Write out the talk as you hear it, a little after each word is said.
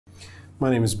My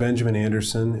name is Benjamin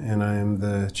Anderson, and I am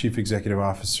the Chief Executive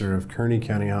Officer of Kearny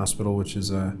County Hospital, which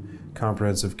is a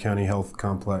comprehensive county health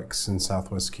complex in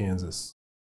southwest Kansas.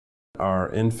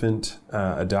 Our infant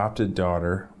adopted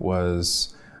daughter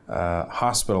was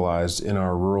hospitalized in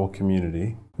our rural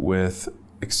community with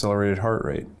accelerated heart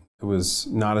rate. It was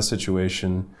not a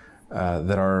situation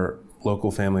that our local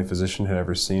family physician had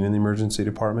ever seen in the emergency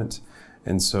department.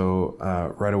 And so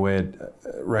right away I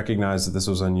recognized that this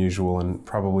was unusual and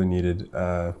probably needed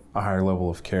a higher level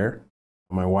of care.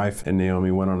 My wife and Naomi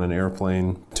went on an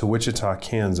airplane to Wichita,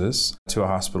 Kansas, to a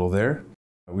hospital there.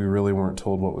 We really weren't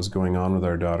told what was going on with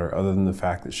our daughter other than the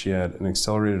fact that she had an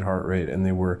accelerated heart rate and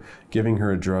they were giving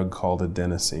her a drug called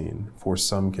adenosine for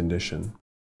some condition.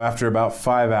 After about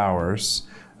 5 hours,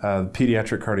 the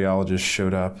pediatric cardiologist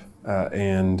showed up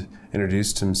and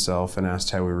introduced himself and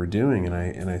asked how we were doing.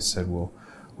 And I said, well,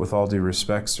 with all due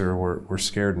respect, sir, we're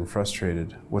scared and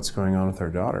frustrated. What's going on with our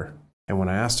daughter? And when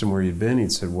I asked him where he'd been,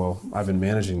 he'd said, well, I've been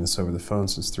managing this over the phone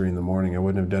since 3 in the morning. I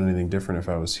wouldn't have done anything different if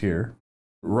I was here.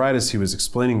 Right as he was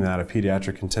explaining that, a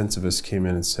pediatric intensivist came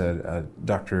in and said,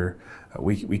 Doctor,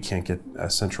 we can't get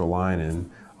a central line in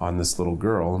on this little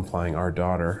girl, implying our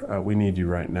daughter. We need you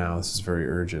right now. This is very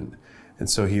urgent. And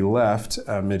so he left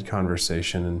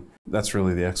mid-conversation, and that's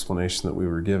really the explanation that we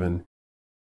were given.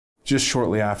 Just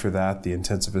shortly after that, the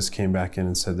intensivist came back in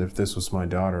and said that if this was my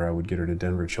daughter, I would get her to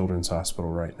Denver Children's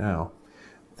Hospital right now.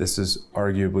 This is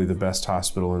arguably the best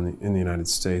hospital in the United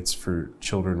States for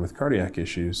children with cardiac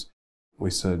issues. We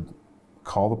said,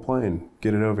 call the plane,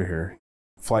 get it over here.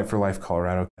 Flight for Life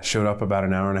Colorado showed up about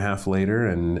an hour and a half later,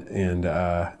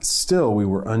 and still we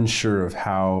were unsure of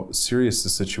how serious the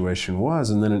situation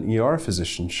was. And then an ER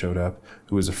physician showed up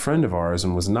who was a friend of ours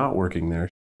and was not working there.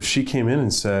 She came in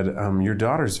and said, your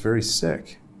daughter's very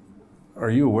sick.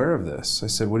 Are you aware of this? I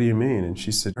said, what do you mean? And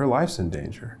she said, her life's in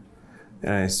danger.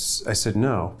 And I said,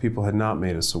 no, people had not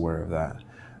made us aware of that.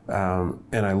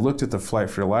 And I looked at the Flight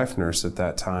for Life nurse at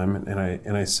that time,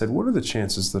 and I said, what are the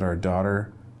chances that our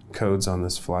daughter codes on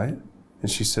this flight?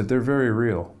 And she said, they're very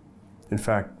real. In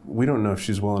fact, we don't know if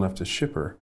she's well enough to ship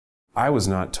her. I was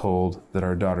not told that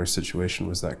our daughter's situation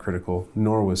was that critical,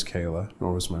 nor was Kayla,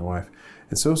 nor was my wife.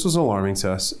 And so this was alarming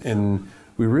to us, and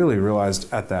we really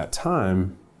realized at that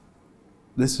time,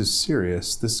 this is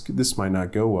serious. This might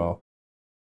not go well.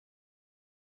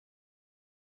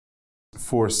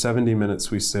 For 70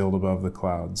 minutes, we sailed above the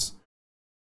clouds.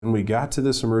 And we got to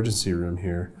this emergency room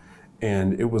here,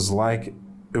 and it was like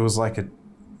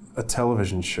a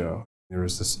television show. There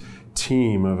was this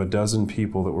team of 12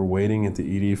 people that were waiting at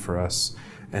the ED for us,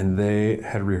 and they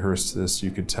had rehearsed this,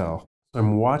 you could tell.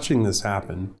 I'm watching this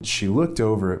happen. She looked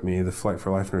over at me, the Flight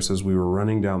for Life nurse, as we were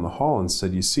running down the hall and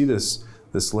said, you see this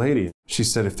lady? She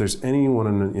said, if there's anyone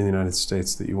in the United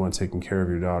States that you want taking care of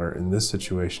your daughter in this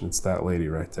situation, it's that lady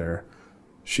right there.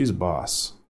 She's a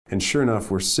boss. And sure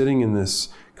enough, we're sitting in this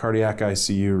cardiac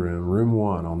ICU room, room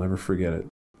 1, I'll never forget it.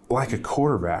 Like a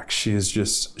quarterback, she has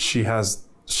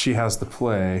the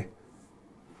play.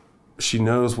 She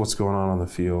knows what's going on the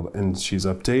field, and she's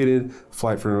updated.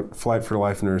 Flight for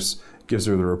Life nurse gives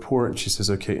her the report, and she says,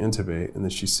 okay, intubate. And then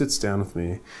she sits down with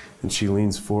me, and she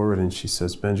leans forward, and she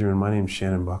says, Benjamin, my name's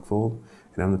Shannon Buckfold,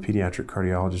 and I'm the pediatric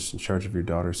cardiologist in charge of your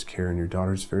daughter's care, and your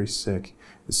daughter's very sick.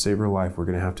 To save her life, we're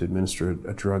going to have to administer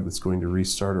a drug that's going to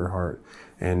restart her heart.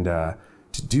 And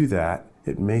to do that,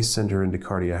 it may send her into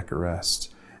cardiac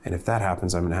arrest. And if that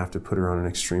happens, I'm going to have to put her on an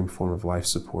extreme form of life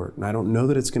support. And I don't know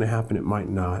that it's going to happen. It might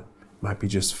not. It might be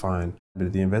just fine. But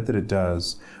in the event that it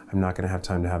does, I'm not going to have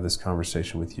time to have this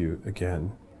conversation with you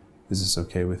again. Is this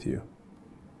okay with you?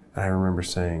 And I remember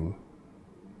saying,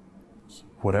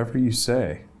 whatever you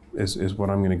say is what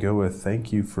I'm going to go with.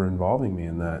 Thank you for involving me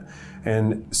in that.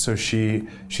 And so she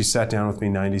sat down with me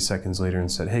 90 seconds later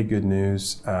and said, hey, good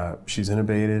news. She's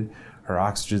intubated. Her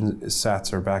oxygen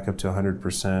sats are back up to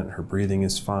 100%. Her breathing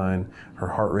is fine. Her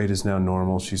heart rate is now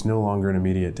normal. She's no longer in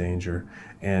immediate danger.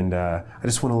 And I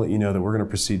just want to let you know that we're going to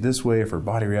proceed this way. If her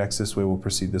body reacts this way, we'll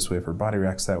proceed this way. If her body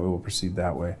reacts that way, we'll proceed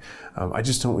that way. I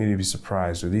just don't want you to be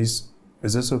surprised. Is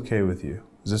this okay with you?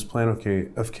 Is this plan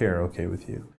of care okay with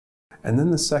you? And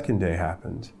then the second day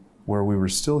happened, where we were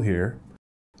still here,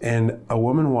 and a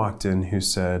woman walked in who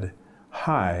said,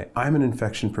 hi, I'm an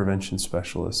infection prevention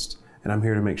specialist, and I'm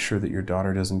here to make sure that your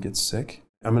daughter doesn't get sick.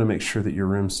 I'm going to make sure that your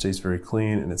room stays very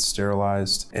clean and it's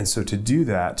sterilized. And so to do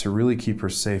that, to really keep her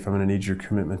safe, I'm going to need your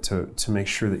commitment to make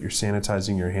sure that you're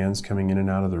sanitizing your hands coming in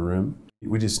and out of the room.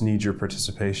 We just need your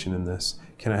participation in this.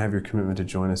 Can I have your commitment to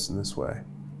join us in this way?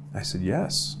 I said,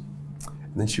 yes.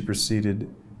 And then she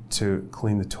proceeded to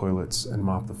clean the toilets and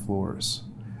mop the floors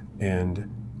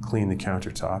and clean the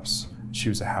countertops. She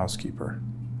was a housekeeper.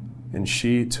 and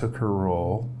she took her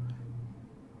role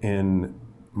in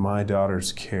my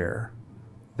daughter's care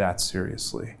that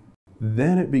seriously.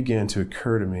 Then it began to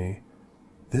occur to me,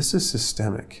 this is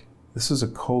systemic. This is a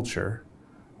culture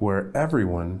where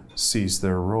everyone sees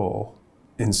their role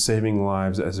in saving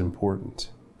lives as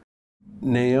important.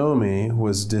 Naomi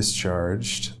was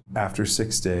discharged after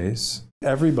 6 days.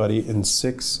 Everybody in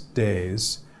 6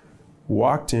 days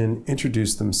walked in,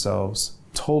 introduced themselves,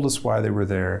 told us why they were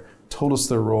there, told us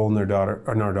their role in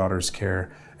our daughter's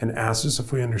care, and asked us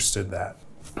if we understood that.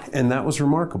 And that was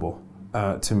remarkable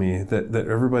to me, that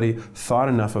everybody thought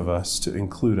enough of us to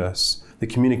include us. The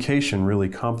communication really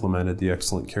complemented the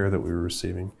excellent care that we were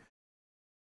receiving.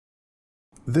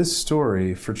 This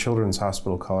story for Children's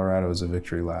Hospital Colorado is a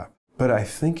victory lap, but I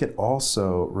think it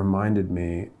also reminded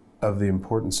me of the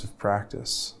importance of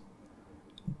practice.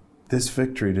 This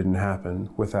victory didn't happen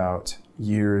without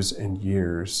years and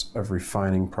years of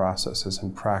refining processes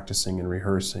and practicing and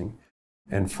rehearsing.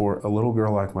 And for a little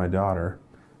girl like my daughter,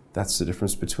 that's the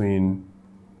difference between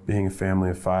being a family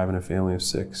of 5 and a family of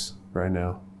 6 right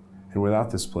now. And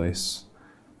without this place,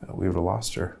 we would have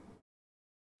lost her.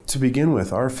 To begin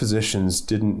with, our physicians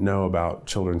didn't know about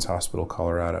Children's Hospital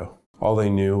Colorado. All they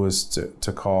knew was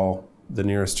to call the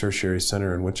nearest tertiary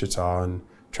center in Wichita and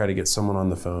try to get someone on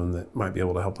the phone that might be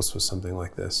able to help us with something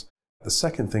like this. The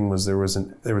second thing was there was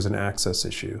an access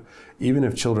issue. Even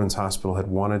if Children's Hospital had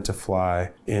wanted to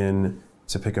fly in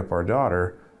to pick up our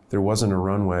daughter, there wasn't a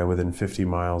runway within 50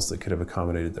 miles that could have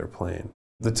accommodated their plane.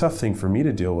 The tough thing for me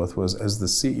to deal with was, as the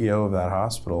CEO of that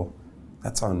hospital,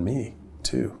 that's on me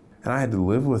too. And I had to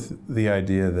live with the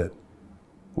idea that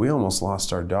we almost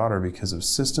lost our daughter because of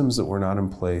systems that were not in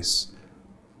place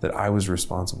that I was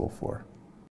responsible for.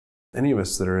 Any of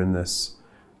us that are in this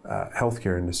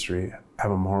healthcare industry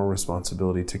have a moral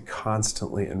responsibility to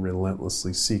constantly and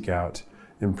relentlessly seek out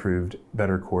improved,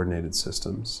 better coordinated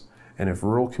systems. And if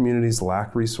rural communities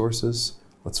lack resources,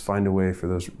 let's find a way for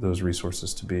those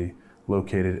resources to be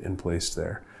located and placed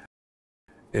there.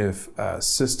 If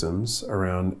systems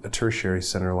around a tertiary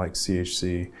center like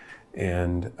CHC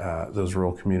and those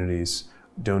rural communities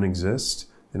don't exist,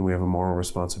 then we have a moral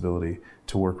responsibility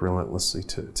to work relentlessly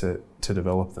to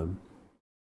develop them.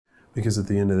 Because at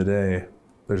the end of the day,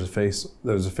 there's a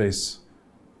face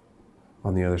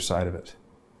on the other side of it,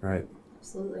 right?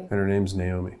 Absolutely. And her name's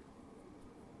Naomi.